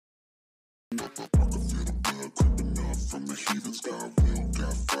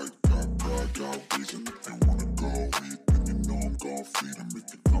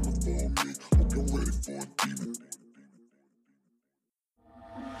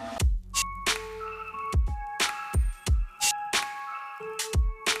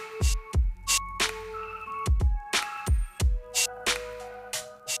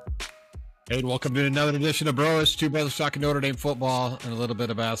Hey, and welcome to another edition of Bros. Two brothers talking Notre Dame football and a little bit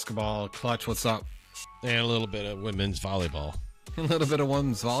of basketball. Clutch, what's up? And a little bit of women's volleyball. A little bit of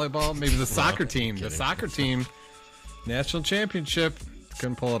women's volleyball. Maybe the soccer team. The soccer team, national championship.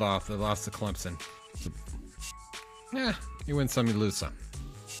 Couldn't pull it off. They lost to Clemson. Yeah, you win some, you lose some.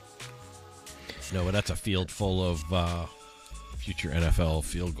 No, but that's a field full of future NFL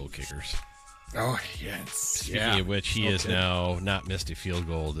field goal kickers. Oh, yes. Speaking of which, he has now not missed a field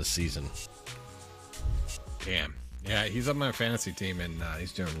goal this season. Damn. Yeah, he's on my fantasy team, and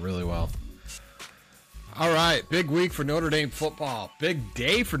he's doing really well. All right, big week for Notre Dame football. Big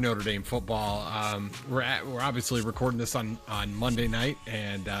day for Notre Dame football. We're obviously recording this on Monday night,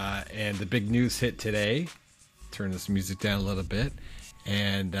 and the big news hit today. Turn this music down a little bit.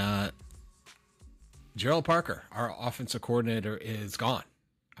 And Gerald Parker, our offensive coordinator, is gone.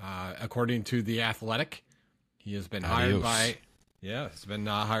 According to The Athletic, he has been hired by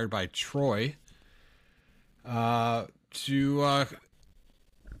Troy to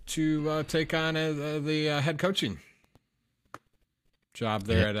take on the head coaching job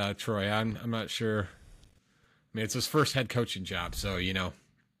there at Troy. I'm not sure. I mean, it's his first head coaching job, so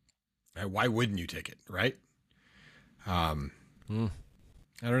why wouldn't you take it, right? I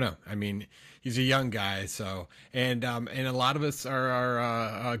don't know. I mean, he's a young guy, so and a lot of us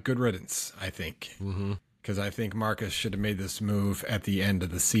are good riddance, I think, because I think Marcus should have made this move at the end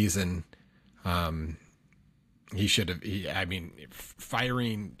of the season. He should have.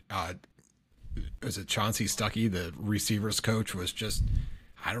 Firing was it Chauncey Stuckey, the receivers coach, was just,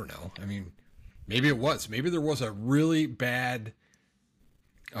 I don't know. I mean, maybe it was. Maybe there was a really bad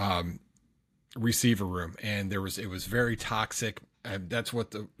receiver room, and it was very toxic. That's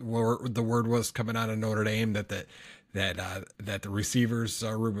what the word was coming out of Notre Dame, that the receivers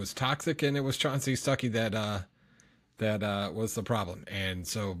room was toxic, and it was Chauncey Stuckey that was the problem. And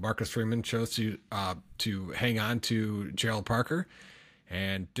so Marcus Freeman chose to hang on to Gerald Parker,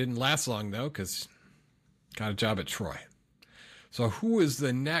 and didn't last long though, because got a job at Troy. So who is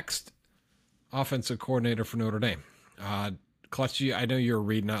the next offensive coordinator for Notre Dame? Clutch, I know you're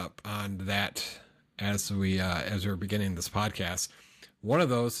reading up on that as we're beginning this podcast. One of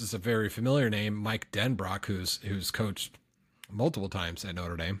those is a very familiar name, Mike Denbrock, who's coached multiple times at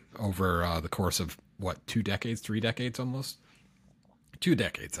Notre Dame over the course of 2 decades, 3 decades almost? 2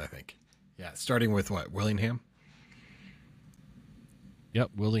 decades, I think. Yeah, starting with Willingham?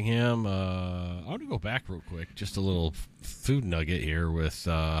 Yep, Willingham. I want to go back real quick. Just a little food nugget here with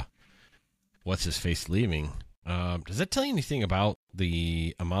what's-his-face leaving. Does that tell you anything about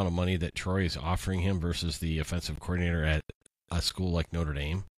the amount of money that Troy is offering him versus the offensive coordinator at a school like Notre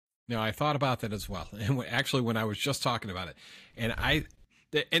Dame? No, I thought about that as well. And actually, when I was just talking about it, and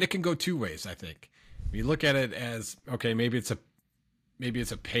it can go 2 ways, I think. You look at it as, okay, maybe it's a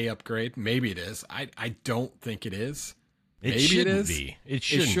pay upgrade. Maybe it is. I don't think it is. Maybe it is. It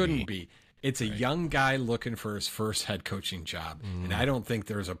shouldn't be. It's a young guy looking for his first head coaching job, and I don't think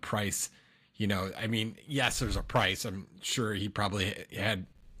there's a price. I mean, yes, there's a price. I'm sure he probably had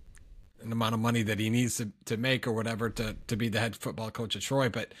an amount of money that he needs to make or whatever to be the head football coach at Troy.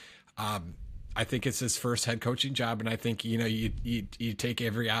 But I think it's his first head coaching job, and I think you take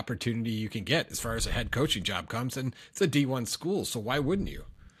every opportunity you can get as far as a head coaching job comes, and it's a D1 school, so why wouldn't you?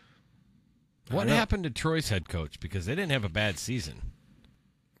 What happened to Troy's head coach? Because they didn't have a bad season.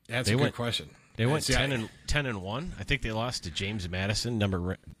 That's a good question. They went 10-1. I think they lost to James Madison,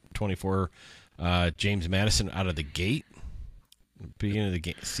 number 24. James Madison out of the gate, beginning of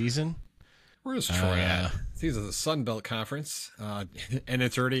the season. Where's Troy at? These are the Sun Belt Conference, and they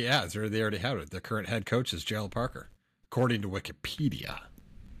already have it. The current head coach is Gerald Parker, according to Wikipedia.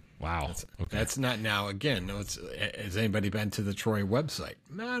 Wow. That's not now. Again, has anybody been to the Troy website?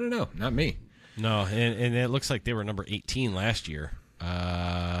 I don't know. Not me. No, and it looks like they were number 18 last year,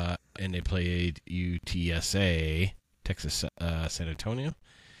 and they played UTSA, Texas San Antonio.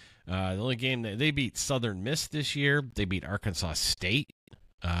 The only game that they beat Southern Miss this year. They beat Arkansas State.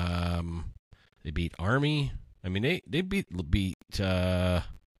 They beat Army. I mean, they beat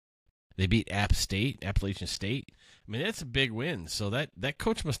Appalachian State. I mean, that's a big win. So that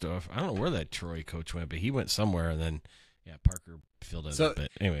coach must have, I don't know where that Troy coach went, but he went somewhere, and then Parker filled it up.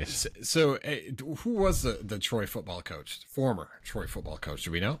 But anyways, so who was the Troy football coach? Former Troy football coach?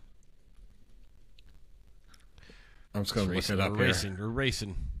 Do we know? I'm just going to look it up here. We're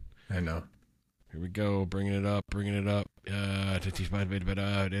racing. I know. Here we go. Bringing it up. There's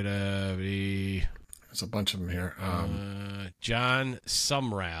a bunch of them here. John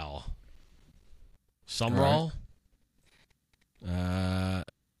Sumrall. Sumrall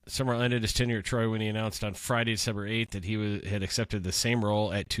ended his tenure at Troy when he announced on Friday, December 8th, that he had accepted the same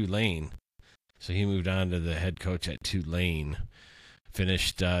role at Tulane. So he moved on to the head coach at Tulane.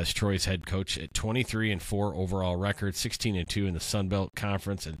 Finished as Troy's head coach at 23-4 overall record, 16-2 in the Sun Belt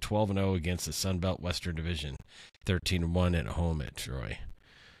Conference, and 12-0 against the Sun Belt Western Division, 13-1 at home at Troy.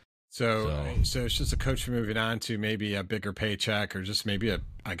 So it's just a coach moving on to maybe a bigger paycheck or just maybe a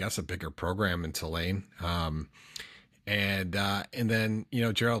bigger program in Tulane. And then,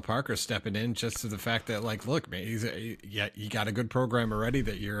 Gerald Parker stepping in just to the fact that, like, look, man, you got a good program already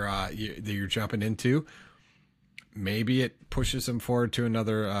that you're jumping into. Maybe it pushes him forward to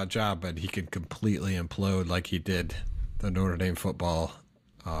another job, but he could completely implode like he did the Notre Dame football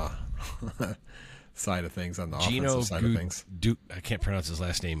side of things on the offensive side of things. I can't pronounce his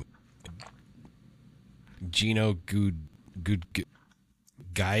last name. Gino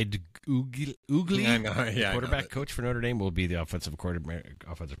Guide Ugly, quarterback coach for Notre Dame, will be the offensive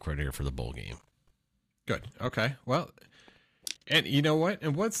coordinator for the bowl game. Good. Okay. Well, and you know what?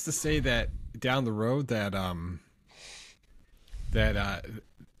 And what's to say that down the road that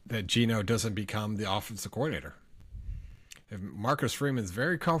that Gino doesn't become the offensive coordinator? If Marcus Freeman's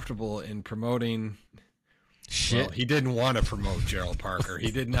very comfortable in promoting. Well, he didn't want to promote Gerald Parker.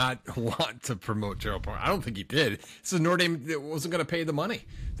 He did not want to promote Gerald Parker. I don't think he did. So Notre Dame wasn't going to pay the money.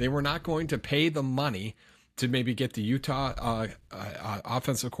 They were not going to pay the money to maybe get the Utah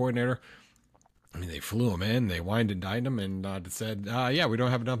offensive coordinator. I mean, they flew him in, they wined and dined him, and said, yeah, we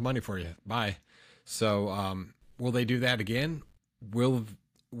don't have enough money for you. Bye. So will they do that again?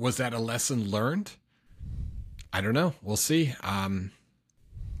 Was that a lesson learned? I don't know. We'll see.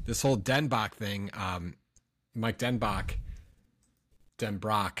 This whole Denbach thing, Mike Denbach,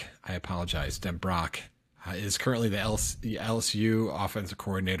 I apologize, Denbrock, is currently the LSU offensive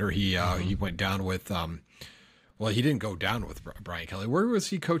coordinator. He went down with, he didn't go down with Brian Kelly. Where was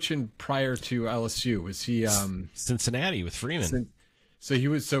he coaching prior to LSU? Was he Cincinnati with Freeman? So he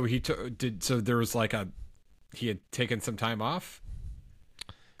was. So there was he had taken some time off.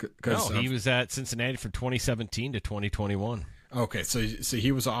 No, he was at Cincinnati from 2017 to 2021. Okay, so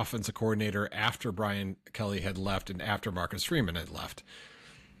he was offensive coordinator after Brian Kelly had left and after Marcus Freeman had left.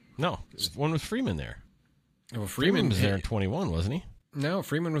 No, when was Freeman there? Well, Freeman was there in 21, wasn't he? No,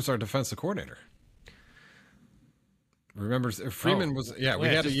 Freeman was our defensive coordinator. Remember, Freeman was, we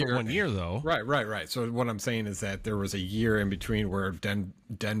had a year. For 1 year, though. Right. So what I'm saying is that there was a year in between where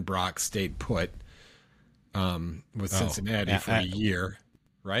Denbrock stayed put with Cincinnati for a year,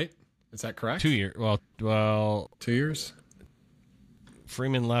 right? Is that correct? 2 years. Well, 2 years?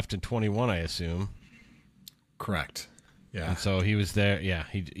 Freeman left in 21, I assume. Correct. Yeah. And so he was there. Yeah,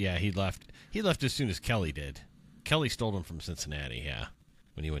 he left. He left as soon as Kelly did. Kelly stole him from Cincinnati. Yeah,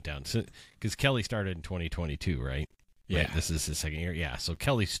 when he went down, because Kelly started in 2022, right? Yeah. Right, this is his second year. Yeah. So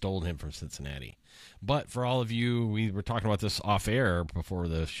Kelly stole him from Cincinnati. But for all of you, we were talking about this off air before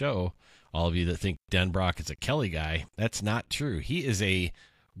the show. All of you that think Denbrock is a Kelly guy, that's not true. He is a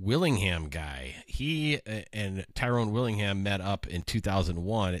Willingham guy. He and Tyrone Willingham met up in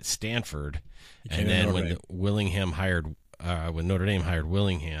 2001 at Stanford, and then when Notre Dame hired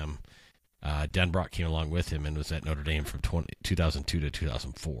Willingham, Denbrock came along with him and was at Notre Dame from 2002 to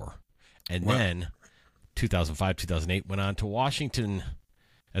 2004, and then 2005, 2008 went on to Washington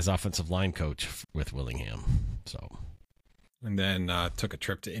as offensive line coach with Willingham. And then took a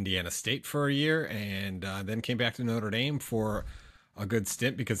trip to Indiana State for a year, and then came back to Notre Dame for a good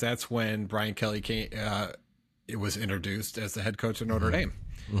stint, because that's when Brian Kelly it was introduced as the head coach of Notre Dame.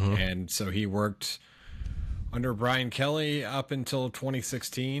 Mm-hmm. And so he worked under Brian Kelly up until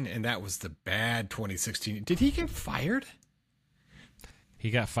 2016, and that was the bad 2016. Did he get fired?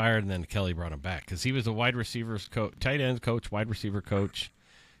 He got fired, and then Kelly brought him back because he was a wide receivers coach, tight end coach, wide receiver coach.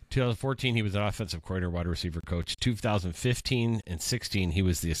 2014, he was an offensive coordinator, wide receiver coach. 2015 and 16, he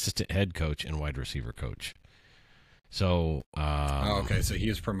was the assistant head coach and wide receiver coach. So, okay. So he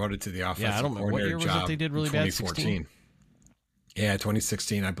was promoted to the offensive coordinator what year was job it they did really bad? 2014. Yeah,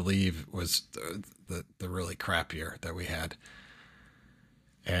 2016, I believe, was the really crap year that we had.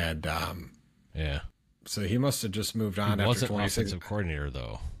 And yeah, so he must have just moved on. He wasn't an offensive coordinator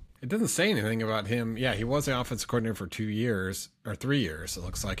though. It doesn't say anything about him. Yeah, he was the offensive coordinator for 2 years or 3 years, it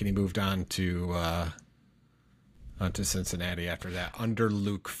looks like, and he moved on to Cincinnati after that under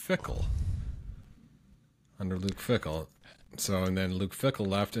Luke Fickell. So and then Luke Fickell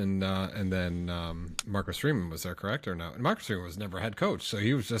left, and then Marcus Freeman was there, correct or no? And Marcus Freeman was never head coach, so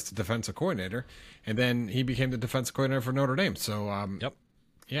he was just a defensive coordinator, and then he became the defensive coordinator for Notre Dame. So Yep.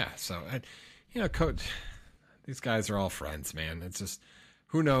 yeah. So coach, these guys are all friends, man. It's just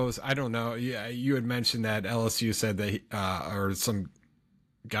who knows? I don't know. Yeah, you had mentioned that LSU said that or some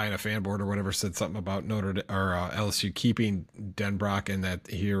guy in a fan board or whatever said something about LSU keeping Denbrock and that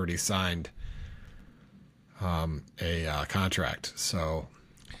he already signed a contract. So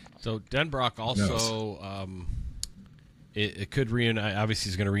Denbrock also it could reunite. Obviously,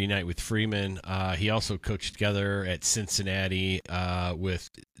 he's going to reunite with Freeman. He also coached together at Cincinnati with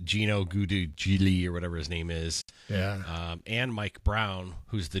Gino Guidugli or whatever his name is. Yeah. And Mike Brown,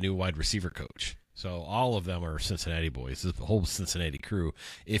 who's the new wide receiver coach. So all of them are Cincinnati boys. The whole Cincinnati crew,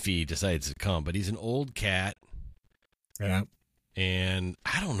 if he decides to come. But he's an old cat. Yeah. And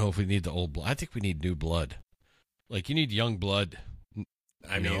I don't know if we need the old blood. I think we need new blood. Like, you need young blood.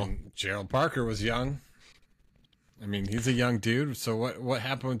 I mean, Gerald Parker was young. I mean, he's a young dude. So what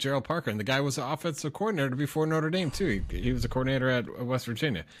happened with Gerald Parker? And the guy was the offensive coordinator before Notre Dame too. He was a coordinator at West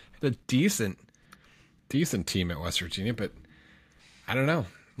Virginia. Had a decent team at West Virginia, but I don't know.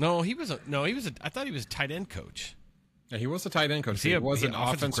 I thought he was a tight end coach. Yeah, he was a tight end coach. He was an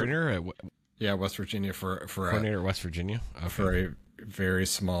offensive coordinator at West Virginia for coordinator at West Virginia for a very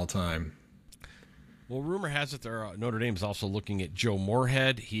small time. Well, rumor has it Notre Dame is also looking at Joe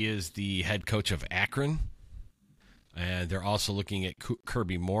Moorhead. He is the head coach of Akron. And they're also looking at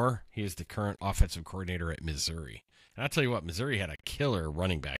Kirby Moore. He is the current offensive coordinator at Missouri. And I'll tell you what, Missouri had a killer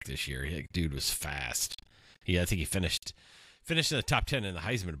running back this year. Dude was fast. I think he finished in the top 10 in the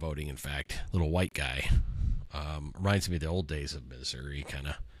Heisman voting, in fact. Little white guy. Reminds me of the old days of Missouri, kind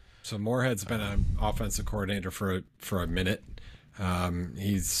of. So Moorhead's been an offensive coordinator for a minute.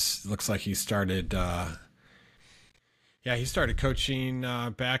 Looks like he started coaching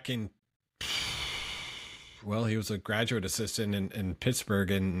back in he was a graduate assistant in Pittsburgh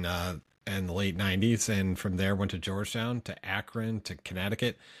in the late 90s, and from there went to Georgetown, to Akron, to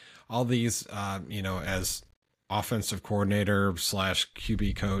Connecticut. All these as offensive coordinator /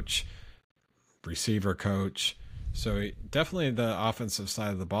 QB coach, receiver coach. So definitely the offensive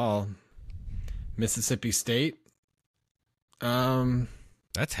side of the ball. Mississippi State.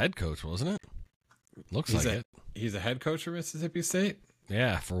 That's head coach, wasn't it? Looks like it. He's a head coach for Mississippi State?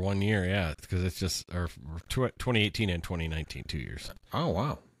 Yeah, for 1 year, yeah. Because it's just 2018 and 2019, 2 years. Oh,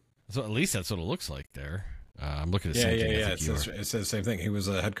 wow. So at least that's what it looks like there. I'm looking at the same thing. Yeah. It says the same thing. He was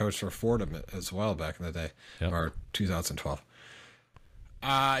a head coach for Fordham as well back in the day, or 2012.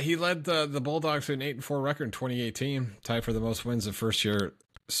 He led the Bulldogs to an 8-4 record in 2018, tied for the most wins of first-year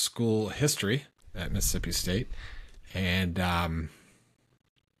school history at Mississippi State. And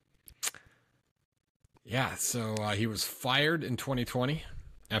so he was fired in 2020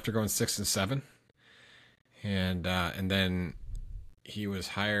 after going 6-7, and then he was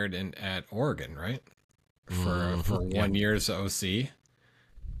hired at Oregon, right, for 1 year as OC,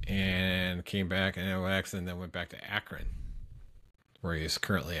 and came back and then went back to Akron, where he's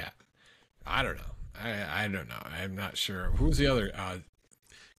currently at. I don't know. I don't know. I'm not sure. Who's the other?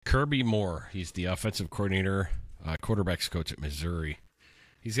 Kirby Moore. He's the offensive coordinator, quarterbacks coach at Missouri.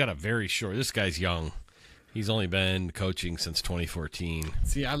 He's got a very short. This guy's young. He's only been coaching since 2014.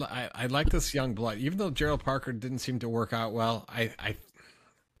 See, I like this young blood. Even though Gerald Parker didn't seem to work out well, I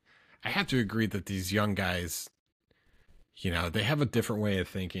have to agree that these young guys, they have a different way of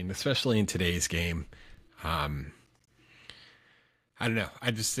thinking, especially in today's game. I don't know.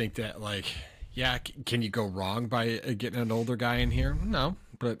 I just think that, can you go wrong by getting an older guy in here? No,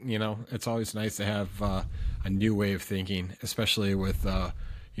 but it's always nice to have a new way of thinking, especially with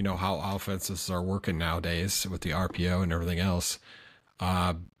how offenses are working nowadays with the RPO and everything else.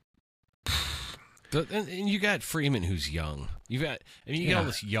 And you got Freeman, who's young. You got all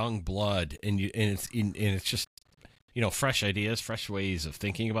this young blood, and it's just fresh ideas, fresh ways of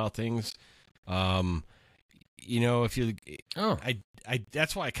thinking about things. If you,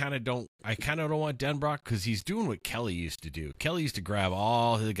 that's why I kind of don't want Denbrock, because he's doing what Kelly used to do. Kelly used to grab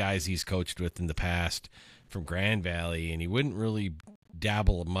all the guys he's coached with in the past from Grand Valley, and he wouldn't really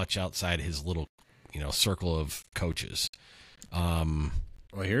dabble much outside his little, circle of coaches.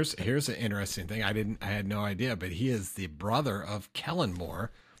 Well, here's an interesting thing. I had no idea, but he is the brother of Kellen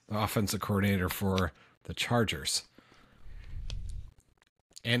Moore, the offensive coordinator for the Chargers.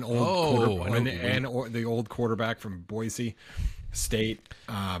 And the old quarterback from Boise State.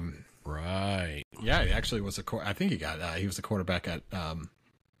 Right. Yeah, he actually was I think he was a quarterback at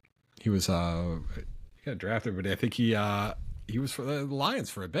he got drafted, but I think he was for the Lions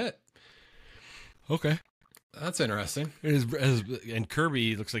for a bit. Okay. That's interesting. And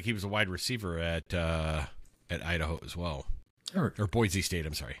Kirby looks like he was a wide receiver at Idaho as well, or Boise State.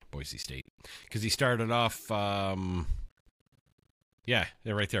 I'm sorry, Boise State, because he started off. Yeah,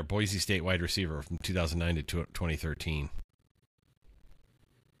 they're right there. Boise State wide receiver from 2009 to 2013.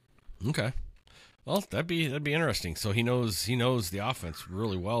 Okay. Well, that'd be interesting. So he knows the offense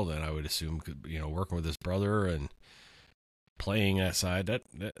really well. Then I would assume, working with his brother and playing that side.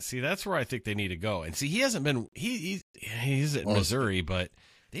 That's where I think they need to go. And see, he hasn't been. He's at Missouri, but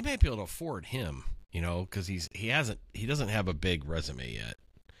they might be able to afford him. Because he doesn't have a big resume yet.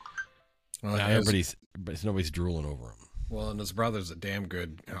 Well, nobody's drooling over him. Well, and his brother's a damn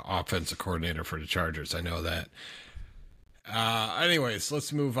good offensive coordinator for the Chargers. I know that. Anyways,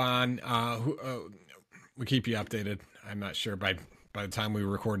 let's move on. We'll keep you updated. I'm not sure by the time we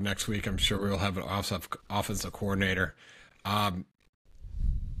record next week, I'm sure we'll have an offensive coordinator.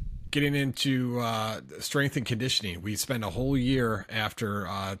 Getting into strength and conditioning, we spent a whole year after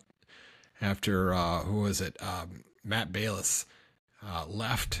who was it? Matt Balis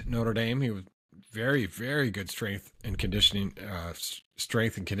left Notre Dame. He was very, very good strength and conditioning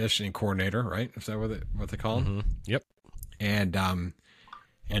coordinator, right? Is that what they call him? Mm-hmm. Yep. And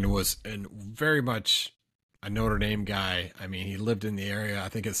was very much a Notre Dame guy. I mean, he lived in the area. I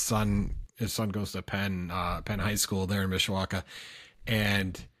think his son goes to Penn High School there in Mishawaka,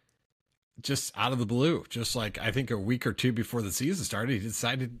 and just out of the blue, just like I think a week or two before the season started, he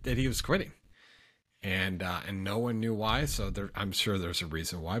decided that he was quitting, and no one knew why. So I'm sure there's a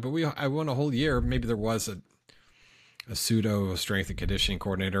reason why. But I went a whole year. Maybe there was a pseudo strength and conditioning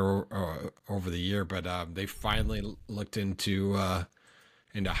coordinator over the year, but they finally looked into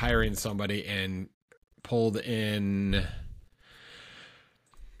hiring somebody and pulled in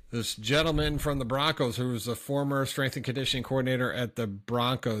this gentleman from the Broncos who was a former strength and conditioning coordinator at the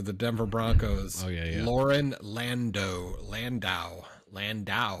Denver Broncos. Oh yeah. Lauren Landau.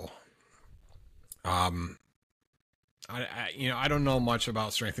 I don't know much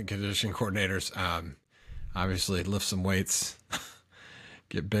about strength and conditioning coordinators. Obviously lift some weights,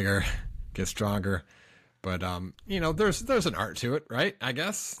 get bigger, get stronger. But, there's an art to it, right? I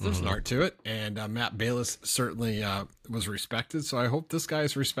guess there's an art to it. And Matt Balis certainly was respected. So I hope this guy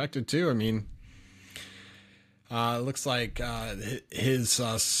is respected too. I mean, looks like his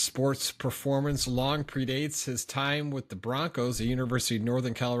sports performance long predates his time with the Broncos. The University of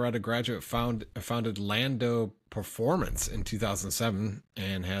Northern Colorado graduate founded Landau Performance in 2007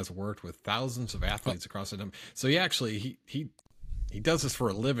 and has worked with thousands of athletes across the country. So he does this for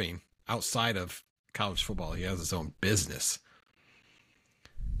a living outside of college football. He has his own business,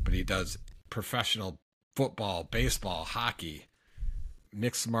 but he does professional football, baseball, hockey,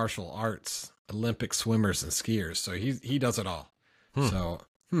 mixed martial arts, Olympic swimmers and skiers. So he does it all. So,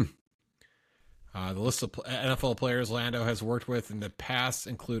 the list of NFL players Landau has worked with in the past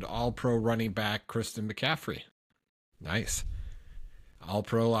include All-Pro running back Christian McCaffrey. Nice.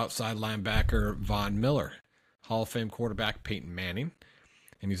 All-Pro outside linebacker Von Miller, Hall of Fame quarterback Peyton Manning,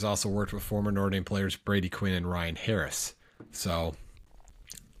 and he's also worked with former Notre Dame players Brady Quinn and Ryan Harris. So,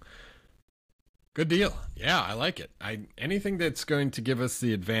 good deal. Yeah, I like it. Anything that's going to give us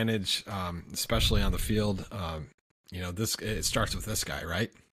the advantage, especially on the field. It starts with this guy, right?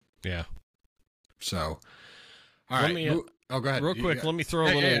 Yeah. So, all right. Go ahead. Real quick, let me throw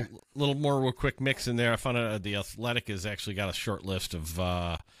a little more real quick mix in there. I found out the Athletic has actually got a short list of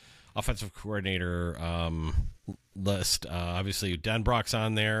offensive coordinator list. Obviously, Dan Brock's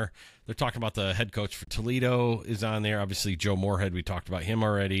on there. They're talking about the head coach for Toledo is on there. Obviously, Joe Moorhead, we talked about him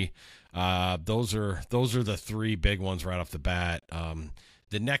already. Those are the three big ones right off the bat.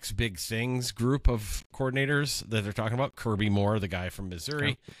 The next big things group of coordinators that they're talking about, Kirby Moore, the guy from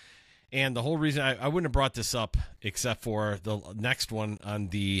Missouri. Okay. And the whole reason I wouldn't have brought this up except for the next one on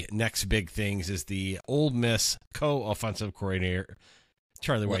the next big things is the Ole Miss co-offensive coordinator,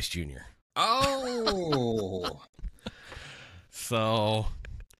 Charlie Weiss Jr. Oh. So,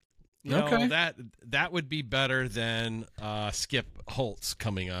 that would be better than Skip Holtz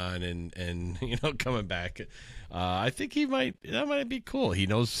coming on and coming back. I think that might be cool. He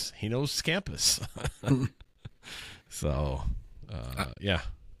knows campus. So, yeah.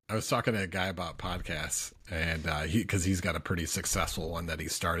 I was talking to a guy about podcasts, and because he's got a pretty successful one that he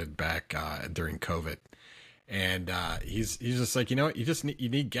started back during COVID, and he's just like, you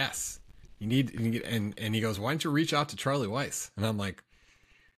need guests, you need, and he goes, why don't you reach out to Charlie Weiss? And I'm like,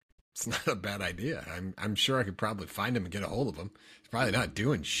 it's not a bad idea. I'm sure I could probably find him and get a hold of him. He's probably not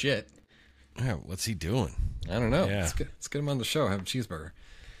doing shit. Yeah, what's he doing? I don't know. Yeah. Let's get him on the show. Have a cheeseburger.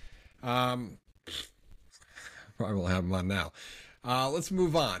 Probably won't have him on now. Let's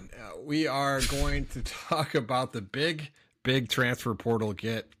move on. We are going to talk about the big transfer portal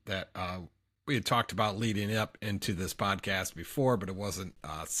get that we had talked about leading up into this podcast before, but it wasn't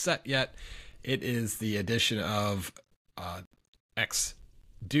set yet. It is the addition of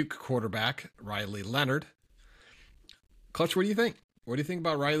ex-Duke quarterback Riley Leonard. Clutch, what do you think? What do you think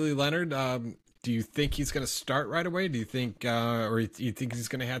about Riley Leonard? Do you think he's going to start right away? Do you think, or do you think he's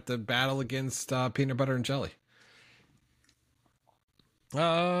going to have to battle against peanut butter and jelly?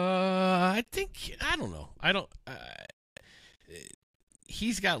 I don't know.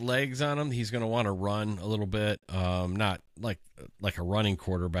 He's got legs on him. He's going to want to run a little bit. Not like a running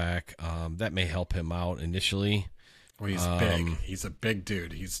quarterback. That may help him out initially. Well, he's big. He's a big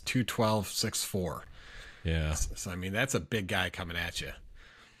dude. He's 212, 6'4". Yeah. So I mean, that's a big guy coming at you.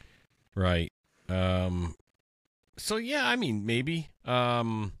 Right. So yeah, I mean, maybe.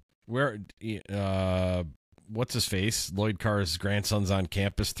 What's his face? Lloyd Carr's grandson's on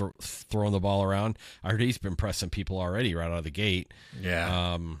campus throwing the ball around. I heard he's been pressing people already right out of the gate.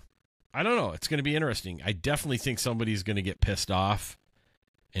 Yeah. I don't know. It's going to be interesting. I definitely think somebody's going to get pissed off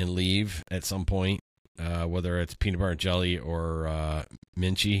and leave at some point, whether it's peanut butter and jelly or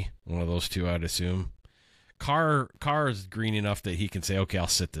Minchie, one of those two, I'd assume. Carr is green enough that he can say, okay, I'll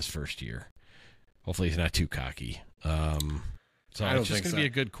sit this first year. Hopefully he's not too cocky. So it's just going to be a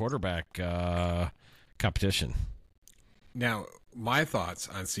good quarterback competition. Now, my thoughts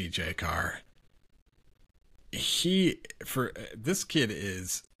on CJ Carr. This kid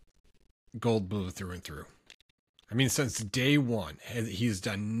is gold blue through and through. I mean, since day one, he's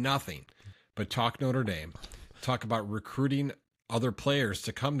done nothing but talk Notre Dame, talk about recruiting other players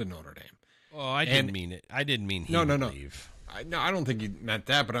to come to Notre Dame. Oh, I didn't mean it. I didn't mean he would leave. I don't think he meant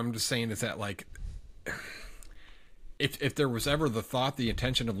that, but I'm just saying is that, like, if there was ever the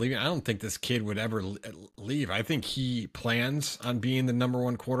intention of leaving, I don't think this kid would ever leave. I think he plans on being the number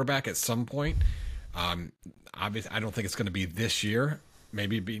one quarterback at some point. Obviously, I don't think it's going to be this year.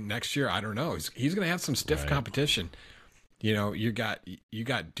 Maybe be next year. I don't know. He's going to have some stiff competition. You know, you got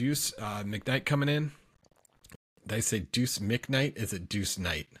Deuce McKnight coming in. They say Deuce McKnight. Is it Deuce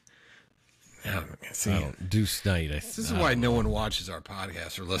Knight? Deuce Knight. This is why no one watches our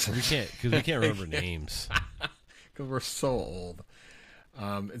podcast or listens. We can't remember names. Because we're so old.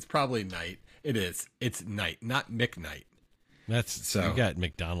 It's probably Knight. It is. It's Knight, not McKnight. You got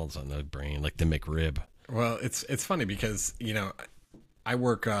McDonald's on the brain, like the McRib. Well, it's funny because, you know, I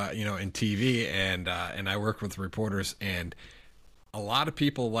work in TV and I work with reporters, and a lot of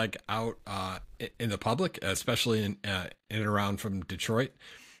people like out in the public, especially in and around from Detroit,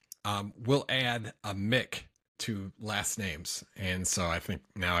 will add a Mick to last names, and so I think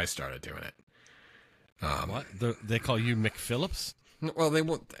now I started doing it. What? They call you McPhillips? Well, they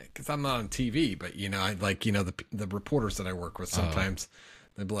won't, because I'm not on TV, but, you know, I like, you know, the reporters that I work with, sometimes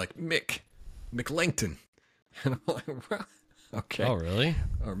they'd be like, McLangton. And I'm like, well, okay. Oh, really?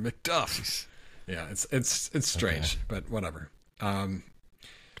 Or McDuff. Yeah, it's strange, but whatever. All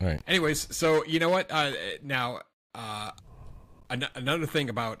right. Anyways, so you know what? Now, another thing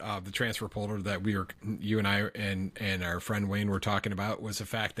about the transfer portal that you and I and our friend Wayne were talking about was the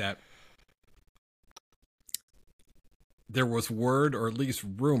fact that there was word, or at least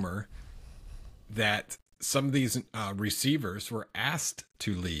rumor, that some of these receivers were asked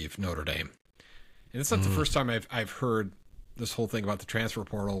to leave Notre Dame. And it's not the first time I've heard this whole thing about the transfer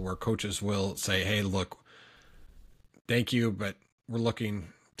portal, where coaches will say, hey, look, thank you, but we're looking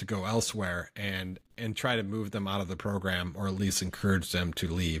to go elsewhere, and try to move them out of the program, or at least encourage them to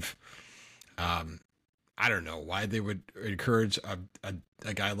leave. I don't know why they would encourage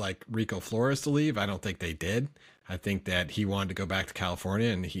a guy like Rico Flores to leave. I don't think they did. I think that he wanted to go back to California,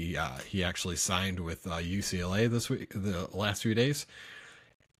 and he actually signed with UCLA this week, the last few days.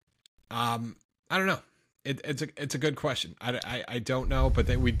 I don't know. It's a good question. I don't know,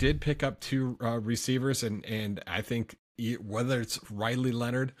 but we did pick up two receivers, and I think whether it's Riley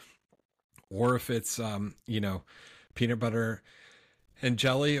Leonard or if it's peanut butter and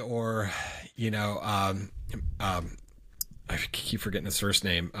jelly, or I keep forgetting his first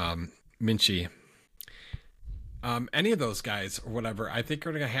name, Minchie. Any of those guys or whatever, I think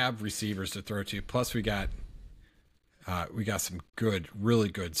we're going to have receivers to throw to. Plus, we got some really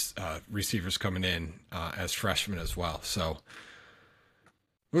good receivers coming in as freshmen as well. So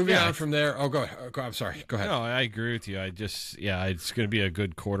moving on from there. Oh, go ahead. I'm sorry. Go ahead. No, I agree with you. It's going to be a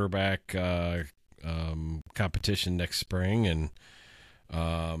good quarterback competition next spring, and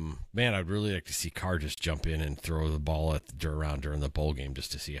Man, I'd really like to see Carr just jump in and throw the ball around during the bowl game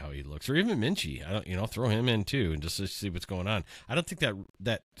just to see how he looks, or even Minchie. Throw him in too and just to see what's going on. I don't think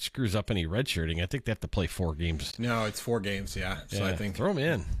that screws up any redshirting. I think they have to play 4 games. No, it's 4 games. Yeah, so I think throw him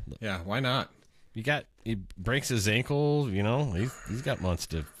in. Yeah, why not? He breaks his ankle. He's got months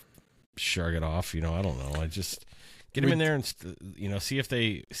to shrug it off. I don't know. I just get him in there and see if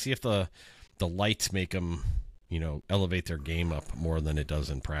the lights make him. Elevate their game up more than it does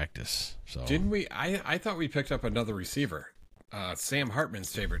in practice. So didn't we? I thought we picked up another receiver, Sam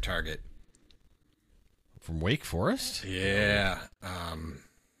Hartman's favorite target from Wake Forest. Yeah,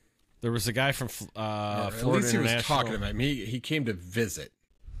 there was a guy from Florida. At least he was International. talking about me. He came to visit.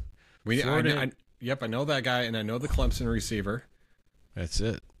 I know that guy, and I know the Clemson receiver. That's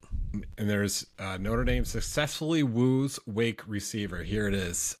it. And there's Notre Dame successfully woos Wake receiver. Here it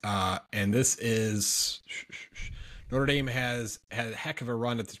is. And this is Notre Dame has had a heck of a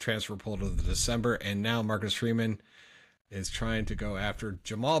run at the transfer portal of December, and now Marcus Freeman is trying to go after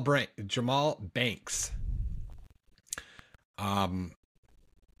Jamal Banks.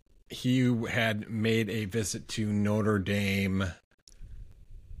 He had made a visit to Notre Dame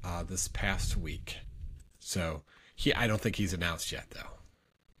this past week. So I don't think he's announced yet, though.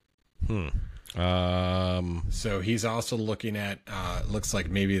 So he's also looking at looks like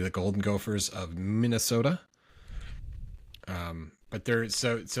maybe the Golden Gophers of Minnesota. But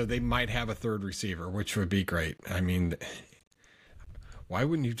they might have a third receiver, which would be great. I mean, why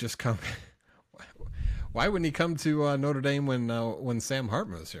wouldn't you just come? Why wouldn't he come to Notre Dame when Sam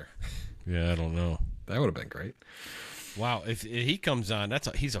Hartman was here? Yeah, I don't know. That would have been great. Wow, if he comes on,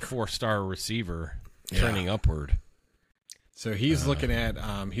 he's a 4-star receiver turning upward. So he's looking at,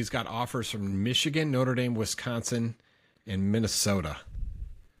 he's got offers from Michigan, Notre Dame, Wisconsin, and Minnesota.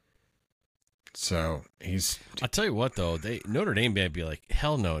 So I'll tell you what, though, Notre Dame may be like,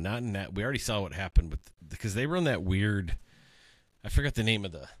 hell no, not in that. We already saw what happened because they run that weird, I forgot the name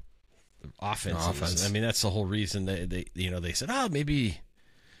of the offense. I mean, that's the whole reason they said, maybe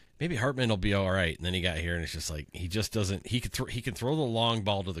Hartman will be all right. And then he got here and it's just like, he just doesn't, he can throw the long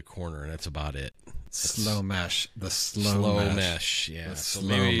ball to the corner and that's about it. Slow mesh. Yeah. So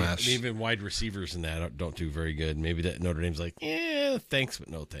maybe even wide receivers in that don't do very good. Maybe that Notre Dame's like, thanks, but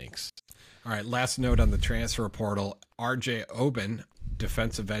no thanks. All right. Last note on the transfer portal: R.J. Oben,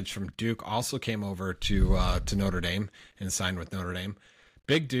 defensive edge from Duke, also came over to Notre Dame and signed with Notre Dame.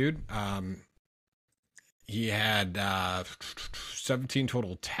 Big dude. He had 17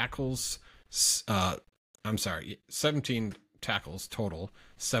 total tackles. 17 tackles total,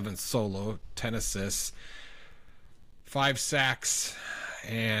 7 solo, 10 assists, 5 sacks,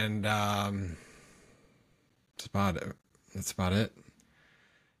 and that's about it.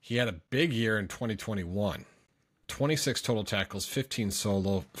 He had a big year in 2021. 26 total tackles, 15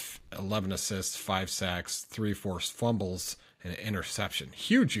 solo, 11 assists, 5 sacks, 3 forced fumbles, and an interception.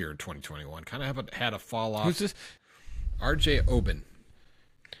 Huge year in 2021. Kind of had a fall off. Who's this? R.J. Oben.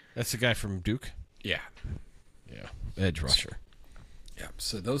 That's the guy from Duke? Yeah. Edge rusher. Yeah.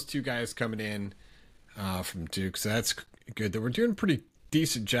 So those 2 guys coming in from Duke. So that's good. They were doing a pretty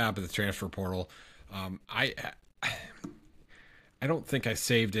decent job at the transfer portal. I don't think I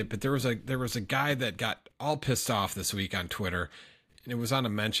saved it, but there was a guy that got all pissed off this week on Twitter, and it was on a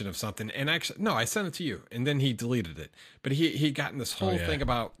mention of something. And actually, no, I sent it to you, and then he deleted it. But he got in this whole thing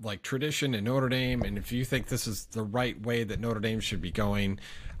about like tradition in Notre Dame, and if you think this is the right way that Notre Dame should be going,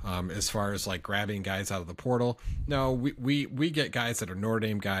 as far as like grabbing guys out of the portal. No, we get guys that are Notre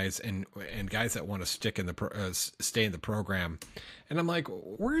Dame guys and guys that want to stay in the program. And I'm like,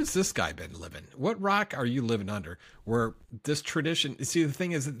 where has this guy been living? What rock are you living under? Where this tradition? See, the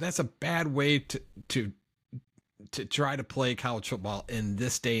thing is that's a bad way to try to play college football in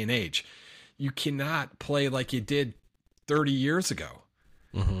this day and age. You cannot play like you did 30 years ago.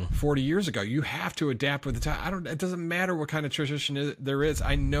 40 years ago. You have to adapt with the time. It doesn't matter what kind of tradition there is.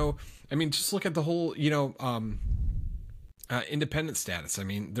 I mean, just look at the whole, independent status. I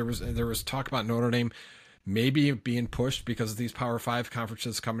mean, there was talk about Notre Dame maybe being pushed because of these Power 5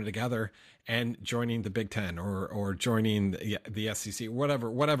 conferences coming together and joining the Big Ten or joining the SEC,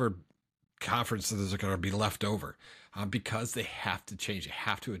 whatever conferences are going to be left over, because they have to change. They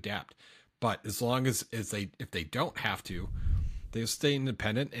have to adapt. But as long as if they don't have to, they'll stay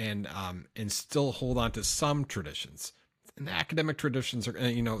independent and still hold on to some traditions. And the academic traditions are,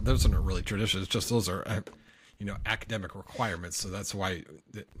 those aren't really traditions. Just those are, academic requirements. So that's why,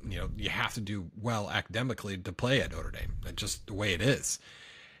 you have to do well academically to play at Notre Dame. That's just the way it is.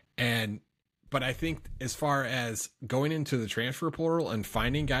 And But I think as far as going into the transfer portal and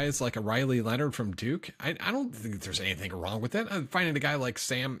finding guys like a Riley Leonard from Duke, I don't think there's anything wrong with that. Finding a guy like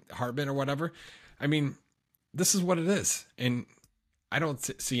Sam Hartman or whatever. I mean, this is what it is. And I don't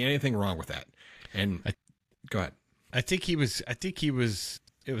see anything wrong with that. And go ahead. I think it was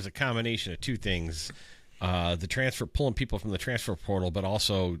a combination of two things. The transfer, pulling people from the transfer portal, but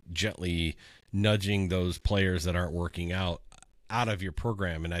also gently nudging those players that aren't working out of your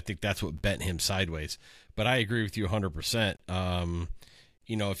program. And I think that's what bent him sideways. But I agree with you 100%.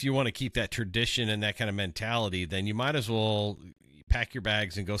 If you want to keep that tradition and that kind of mentality, then you might as well pack your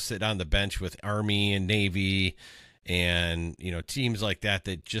bags and go sit on the bench with Army and Navy and, teams like that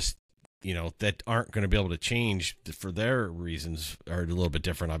just, that aren't going to be able to change for their reasons are a little bit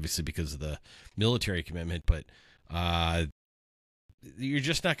different, obviously, because of the military commitment. But you're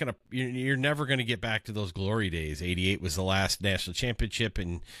just not going to, you're never going to get back to those glory days. 88 was the last national championship.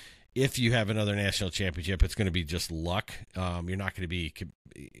 And if you have another national championship, it's going to be just luck. You're not going to be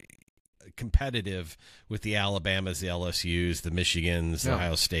competitive with the Alabamas, the LSUs, the Michigans, the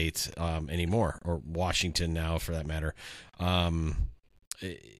Ohio States anymore, or Washington now for that matter.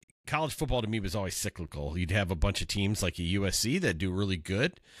 College football to me was always cyclical. You'd have a bunch of teams like a USC that do really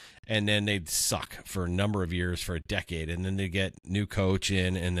good, and then they'd suck for a number of years, for a decade, and then they get new coach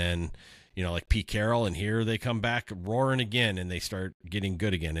in, and then, like Pete Carroll, and here they come back roaring again, and they start getting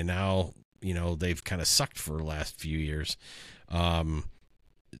good again, and now, they've kind of sucked for the last few years.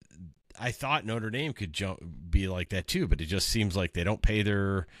 I thought Notre Dame could be like that too, but it just seems like they don't pay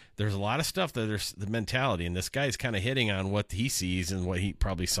there's a lot of stuff that there's the mentality, and this guy's kind of hitting on what he sees and what he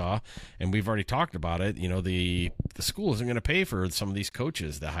probably saw. And we've already talked about it. The school isn't going to pay for some of these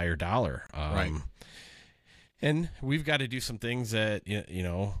coaches the higher dollar. Right. And we've got to do some things that,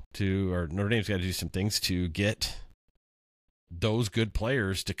 or Notre Dame's got to do some things to get those good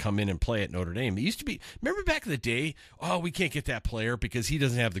players to come in and play at Notre Dame. It used to be, remember back in the day, we can't get that player because he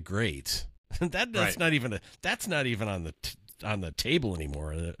doesn't have the grades. That's right. That's not even on the table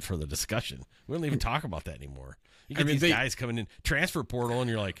anymore for the discussion. We don't even talk about that anymore. You get these guys coming in transfer portal, and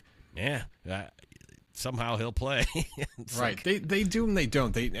you're like, somehow he'll play. Right. Like, they do and they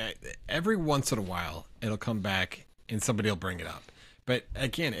don't. Every once in a while it'll come back and somebody will bring it up. But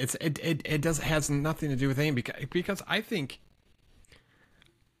again, it has nothing to do with anything, because I think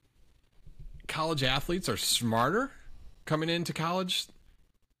college athletes are smarter coming into college.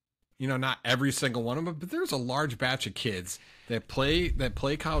 Not every single one of them, but there's a large batch of kids that play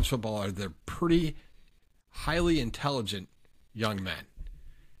college football. They're pretty highly intelligent young men,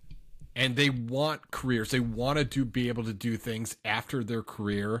 and they want careers. They want to be able to do things after their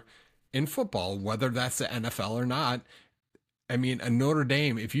career in football, whether that's the NFL or not. I mean, a Notre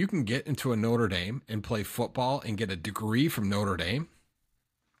Dame, if you can get into a Notre Dame and play football and get a degree from Notre Dame,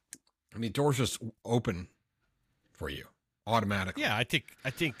 I mean, doors just open for you automatically. Yeah, I think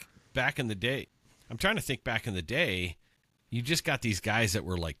back in the day, I'm trying to think back in the day, you just got these guys that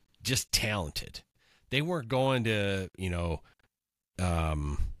were like just talented. They weren't going to,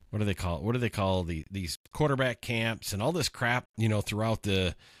 what do they call these quarterback camps and all this crap,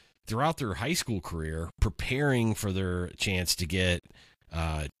 throughout their high school career, preparing for their chance to get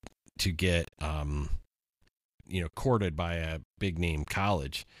courted by a big name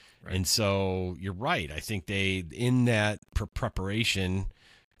college. Right. And so you're right. I think in that preparation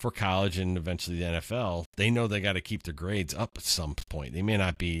for college and eventually the NFL, they know they got to keep their grades up at some point. They may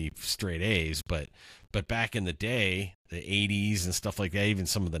not be straight A's, but back in the day, the 80s and stuff like that, even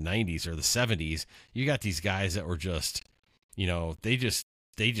some of the 90s or the 70s, you got these guys that were just, they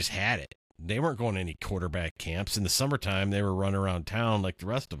just had it. They weren't going to any quarterback camps. In the summertime, they were running around town like the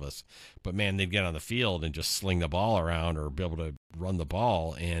rest of us. But, man, they'd get on the field and just sling the ball around or be able to run the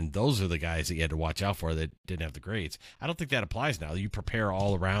ball. And those are the guys that you had to watch out for that didn't have the grades. I don't think that applies now. You prepare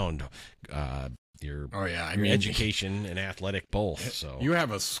all around your education and athletic both. So you have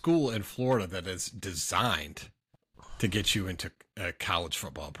a school in Florida that is designed to get you into a college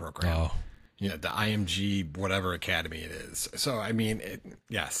football program. Oh. The IMG, whatever academy it is. So, I mean,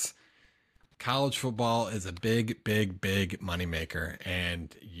 yes. College football is a big, big, big moneymaker,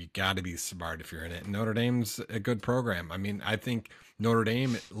 and you got to be smart if you're in it. Notre Dame's a good program. I mean, I think Notre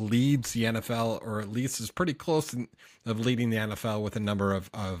Dame leads the NFL, or at least is pretty close of leading the NFL with a number of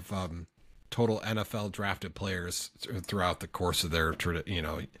total NFL drafted players throughout the course of their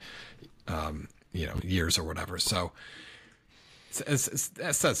years or whatever. So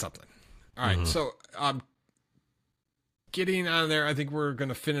that says something. All right, so getting out of there, I think we're going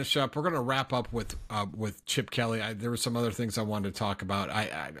to finish up. We're going to wrap up with Chip Kelly. There were some other things I wanted to talk about.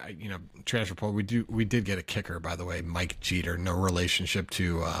 Transfer portal. We did get a kicker, by the way, Mike Jeter. No relationship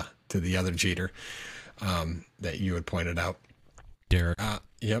to the other Jeter that you had pointed out. Derek.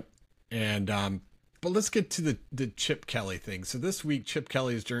 Yep. And but let's get to the Chip Kelly thing. So this week, Chip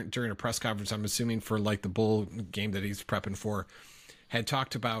Kelly is during a press conference, I'm assuming for like the Bull game that he's prepping for, had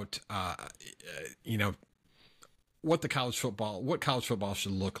talked about what college football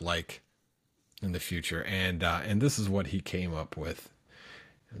should look like in the future, and this is what he came up with.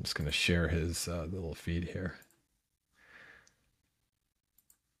 I'm just going to share his little feed here.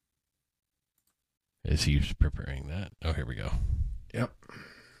 As he's preparing that. Oh, here we go. Yep.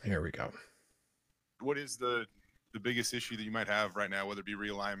 Here we go. What is the biggest issue that you might have right now, whether it be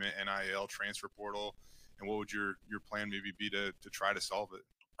realignment, NIL, transfer portal, and what would your plan maybe be to try to solve it?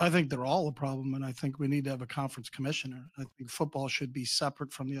 I think they're all a problem, and I think we need to have a conference commissioner. I think football should be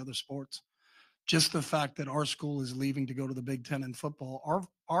separate from the other sports. Just the fact that our school is leaving to go to the Big Ten in football,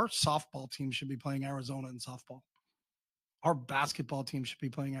 our softball team should be playing Arizona in softball. Our basketball team should be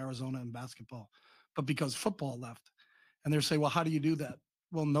playing Arizona in basketball. But because football left, and they're saying, well, how do you do that?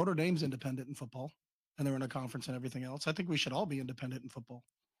 Well, Notre Dame's independent in football, and they're in a conference and everything else. I think we should all be independent in football.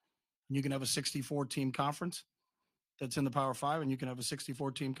 And you can have a 64-team conference that's in the Power Five, and you can have a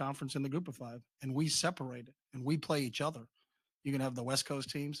 64-team conference in the Group of Five, and we separate it, and we play each other. You can have the West Coast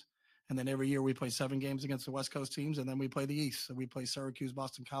teams, and then every year we play 7 games against the West Coast teams, and then we play the East. So we play Syracuse,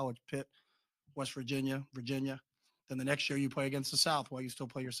 Boston College, Pitt, West Virginia, Virginia. Then the next year you play against the South while you still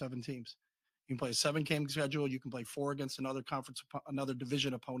play your 7 teams. You can play a 7-game schedule. You can play 4 against another conference, another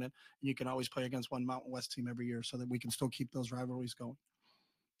division opponent, and you can always play against one Mountain West team every year so that we can still keep those rivalries going.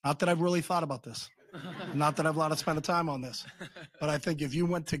 Not that I've really thought about this. Not that I've a lot of spent of time on this. But I think if you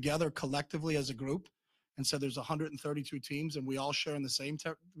went together collectively as a group and said there's 132 teams and we all share in the same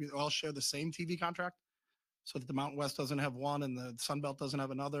we all share the same TV contract, so that the Mountain West doesn't have one and the Sun Belt doesn't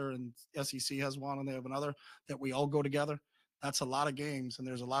have another and SEC has one and they have another, that we all go together. That's a lot of games, and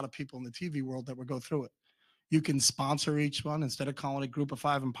there's a lot of people in the TV world that would go through it. You can sponsor each one. Instead of calling it Group of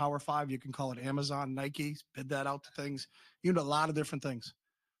 5 and Power 5, you can call it Amazon, Nike, bid that out to things. You do a lot of different things.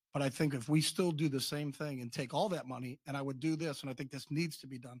 But I think if we still do the same thing and take all that money, and I would do this, and I think this needs to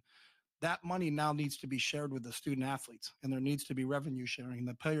be done, that money now needs to be shared with the student athletes, and there needs to be revenue sharing, and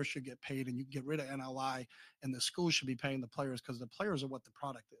the players should get paid, and you get rid of NLI, and the schools should be paying the players because the players are what the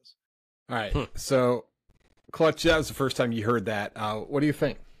product is. All right. So, Clutch, that was the first time you heard that. What do you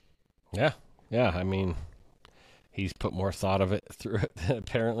think? Yeah. I mean, he's put more thought of it through it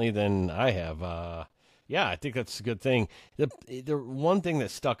apparently than I have. Yeah, I think that's a good thing. The one thing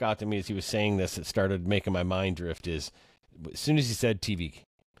that stuck out to me as he was saying this, that started making my mind drift, is as soon as he said TV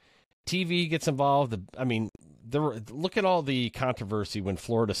gets involved. Look at all the controversy when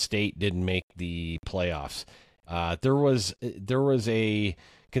Florida State didn't make the playoffs. There was a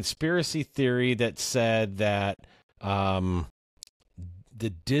conspiracy theory that said that the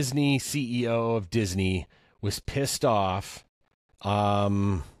Disney CEO of Disney was pissed off.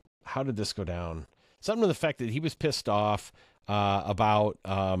 How did this go down? Something to the fact that he was pissed off about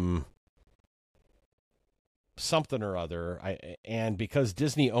something or other. And because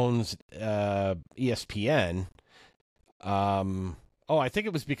Disney owns ESPN, I think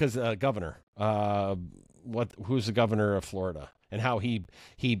it was because governor, who's the governor of Florida, and how he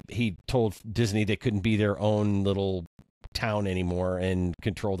told Disney they couldn't be their own little town anymore and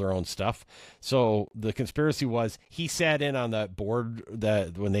control their own stuff. So the conspiracy was he sat in on that board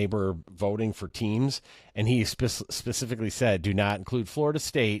that when they were voting for teams, and he specifically said, do not include Florida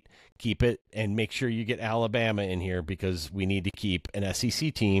State, keep it, and make sure you get Alabama in here because we need to keep an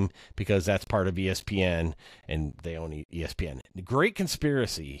SEC team because that's part of ESPN and they own ESPN. Great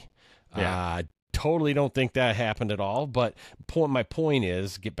conspiracy. Yeah. Totally don't think that happened at all. But my point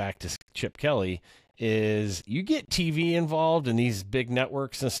is, get back to Chip Kelly, is you get TV involved in these big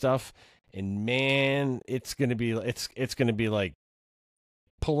networks and stuff, and man, it's gonna be like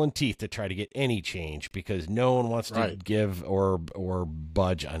pulling teeth to try to get any change because no one wants to give or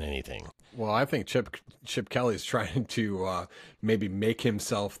budge on anything. Well, I think Chip Kelly's trying to maybe make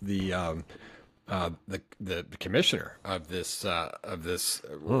himself the commissioner of this. I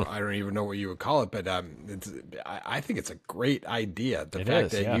don't even know what you would call it, but I think it's a great idea. The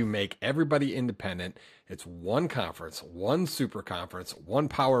fact that you make everybody independent. It's one conference, one super conference, one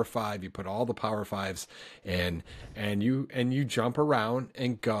Power 5. You put all the Power 5s, and you jump around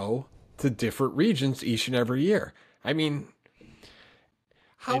and go to different regions each and every year. I mean,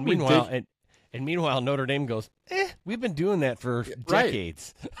 meanwhile, Notre Dame goes, we've been doing that for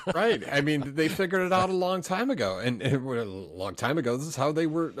decades. Right. I mean, they figured it out a long time ago. And a long time ago, this is how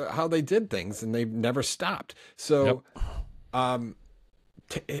they did things, and they've never stopped. So, but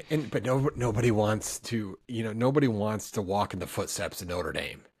nobody wants to walk in the footsteps of Notre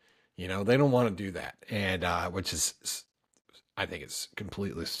Dame. You know, they don't want to do that, and which is, I think it's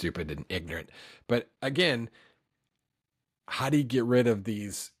completely stupid and ignorant. But again, how do you get rid of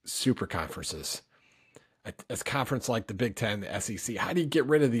these super conferences? A conference like the Big Ten, the SEC, how do you get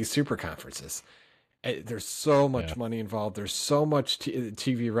rid of these super conferences? There's so much money involved. There's so much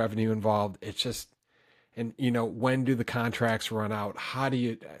TV revenue involved. It's just, and you know, when do the contracts run out? How do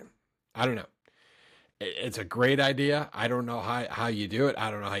you, I don't know. It's a great idea. I don't know how you do it. I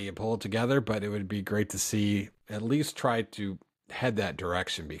don't know how you pull it together, but it would be great to see at least try to head that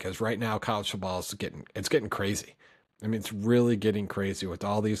direction, because right now college football is getting crazy. I mean, it's really getting crazy with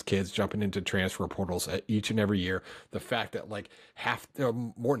all these kids jumping into transfer portals each and every year. The fact that like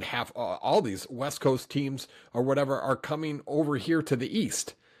more than half, all these West Coast teams or whatever are coming over here to the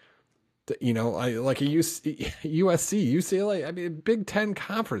East. You know, like a USC, UCLA. I mean, Big Ten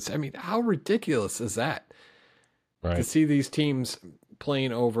conference. I mean, how ridiculous is that? Right. To see these teams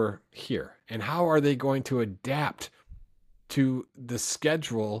playing over here, and how are they going to adapt to the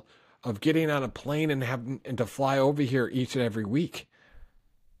schedule of getting on a plane and to fly over here each and every week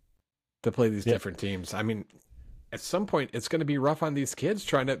to play these different teams? I mean, at some point it's going to be rough on these kids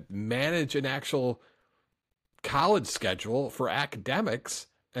trying to manage an actual college schedule for academics,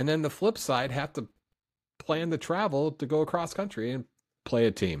 and then the flip side, have to plan the travel to go across country and play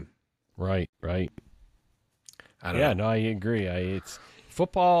a team. Right. I don't know. No, I agree. It's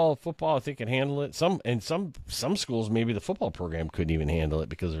football, I think, can handle it. Some schools, maybe the football program couldn't even handle it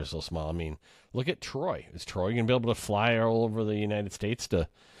because they're so small. I mean, look at Troy. Is Troy going to be able to fly all over the United States to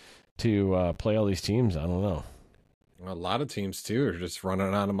play all these teams? I don't know. A lot of teams too are just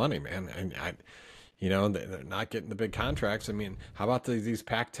running out of money, man. And you know, they're not getting the big contracts. I mean, how about these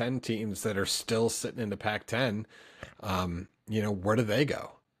Pac-10 teams that are still sitting in the Pac-10? You know, where do they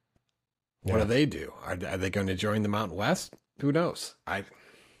go? What do they do? Are they going to join the Mountain West? Who knows?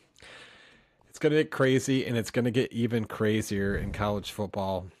 It's going to get crazy, and it's going to get even crazier in college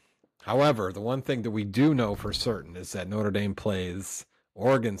football. However, the one thing that we do know for certain is that Notre Dame plays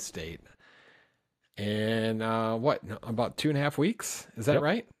Oregon State in about 2.5 weeks? Is that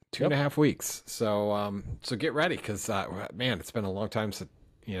right? 2.5 weeks. So get ready, because man, it's been a long time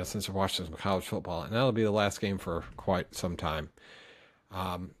since I watched some college football, and that'll be the last game for quite some time.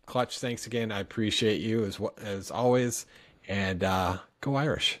 Clutch, thanks again. I appreciate you as always. And go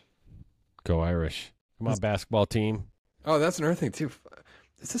Irish. Go Irish. Come on, basketball team. Oh, that's another thing, too.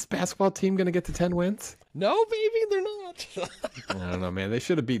 Is this basketball team going to get to 10 wins? No, baby, they're not. I don't know, man. They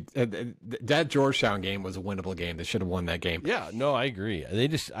should have beat that Georgetown game was a winnable game. They should have won that game. Yeah, no, I agree.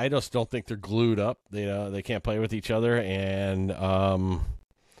 I just don't think they're glued up. They can't play with each other, and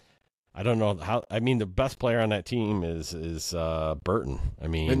I don't know how. I mean, the best player on that team is Burton. I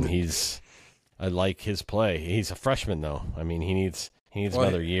mean, I like his play. He's a freshman, though. I mean, he needs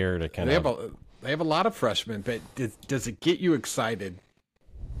another year to kind of. They have a lot of freshmen, but does it get you excited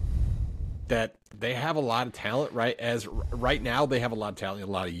that they have a lot of talent? Right now, they have a lot of talent, a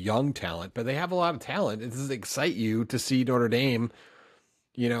lot of young talent, but they have a lot of talent. Does it excite you to see Notre Dame,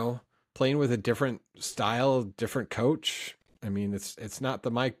 you know, playing with a different style, different coach? I mean, it's not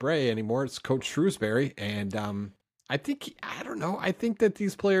the Mike Bray anymore. It's Coach Shrewsbury, and I think that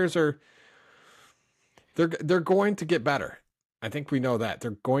these players are. They're going to get better. I think we know that.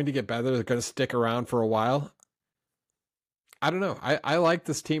 They're going to get better. They're going to stick around for a while. I don't know. I like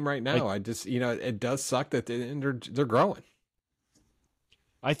this team right now. I just, it does suck that they're growing.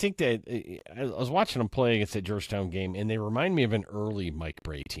 I think that I was watching them play against that Georgetown game, and they remind me of an early Mike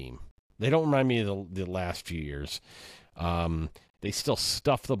Bray team. They don't remind me of the last few years. They still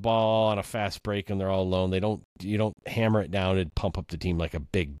stuff the ball on a fast break, and they're all alone. You don't hammer it down and pump up the team like a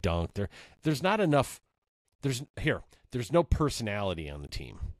big dunk. There's not enough. There's no personality on the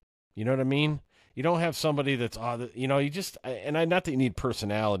team. You know what I mean? You don't have somebody that's, not that you need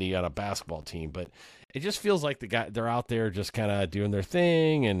personality on a basketball team, but it just feels like they're out there just kind of doing their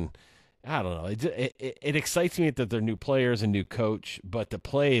thing. And I don't know. It excites me that they're new players and new coach, but the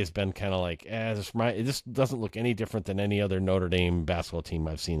play has been kind of like, it just doesn't look any different than any other Notre Dame basketball team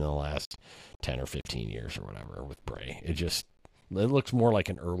I've seen in the last 10 or 15 years or whatever with Bray. It looks more like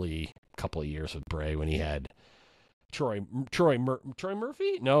an early couple of years with Bray when he had Troy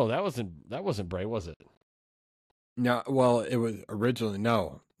Murphy? No, that wasn't Bray, was it? No, well, it was originally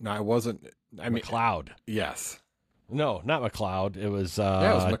no, it wasn't. I mean, McLeod. Yes. No, not McLeod. It was. It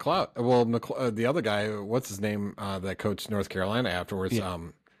was McLeod. Well, the other guy, what's his name? That coached North Carolina afterwards.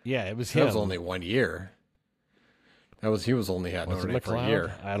 Yeah, it was him. That was only 1 year. He was only at Notre Dame for a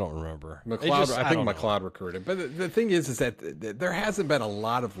year. I don't remember. McLeod, I think McLeod recruited. But the thing is that there hasn't been a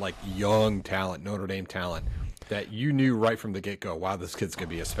lot of like young talent, Notre Dame talent, that you knew right from the get-go, wow, this kid's going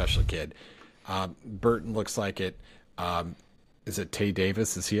to be a special kid. Burton looks like it. Is it Tay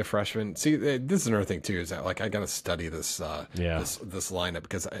Davis? Is he a freshman? See, this is another thing too. Is that like I got to study this this lineup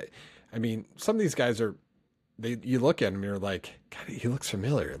because I mean, some of these guys are. You look at him, and you're like, God, he looks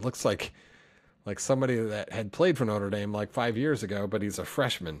familiar. It looks like somebody that had played for Notre Dame like 5 years ago, but he's a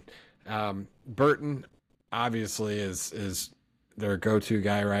freshman. Burton obviously is their go-to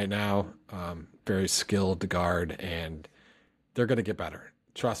guy right now. Very skilled guard, and they're going to get better.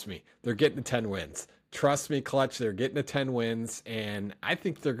 Trust me, they're getting to 10 wins. Trust me, Clutch, they're getting to 10 wins, and I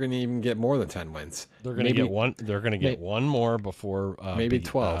think they're going to even get more than 10 wins. They're going to get one. They're going to get one more before maybe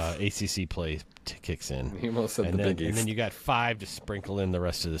 12 ACC play kicks in. You almost said the Big East. And then you got 5 to sprinkle in the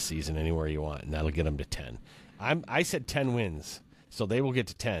rest of the season anywhere you want, and that'll get them to 10. I said 10 wins, so they will get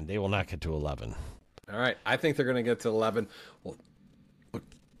to 10. They will not get to 11. All right, I think they're going to get to 11. We'll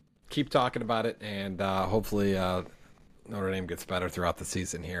keep talking about it, and hopefully Notre Dame gets better throughout the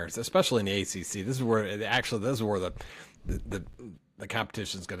season here, especially in the ACC. This is where the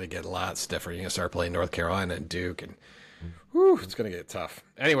competition is going to get a lot stiffer. You're going to start playing North Carolina and Duke, and it's going to get tough.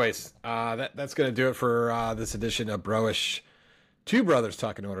 Anyways, that's going to do it for this edition of Bro-ish. Two brothers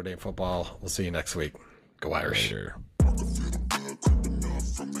talking Notre Dame football. We'll see you next week. Go Irish. Later.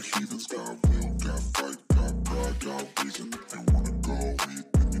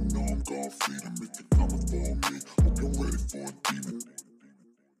 Feed 'em if you're coming for me. Hope you're ready for it.